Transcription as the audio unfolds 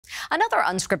Another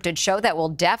unscripted show that will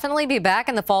definitely be back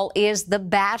in the fall is The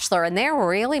Bachelor, and they're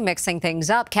really mixing things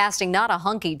up, casting not a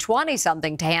hunky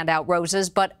 20-something to hand out roses,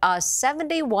 but a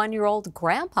 71-year-old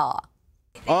grandpa.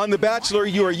 On The Bachelor,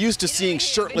 you are used to seeing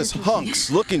shirtless hunks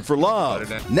looking for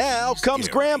love. Now comes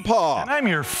Grandpa. And I'm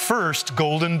your first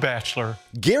Golden Bachelor.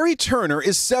 Gerry Turner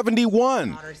is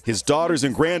 71. His daughters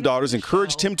and granddaughters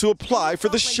encouraged him to apply for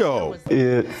the show.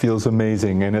 It feels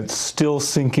amazing, and it's still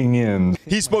sinking in.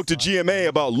 He spoke to GMA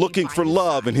about looking for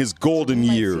love in his golden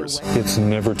years. It's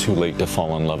never too late to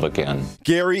fall in love again.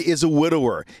 Gerry is a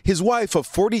widower. His wife of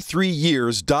 43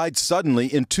 years died suddenly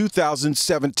in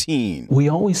 2017. We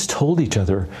always told each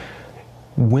other,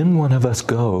 when one of us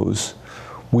goes,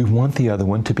 we want the other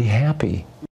one to be happy.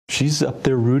 She's up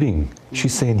there rooting.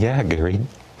 She's saying, yeah, Gerry,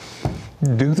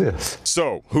 do this.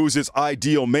 So, who's his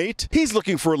ideal mate? He's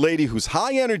looking for a lady who's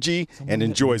high energy and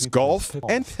enjoys golf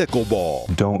and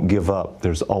pickleball. Don't give up.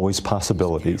 There's always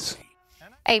possibilities.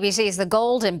 ABC's The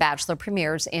Golden Bachelor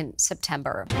premieres in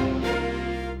September.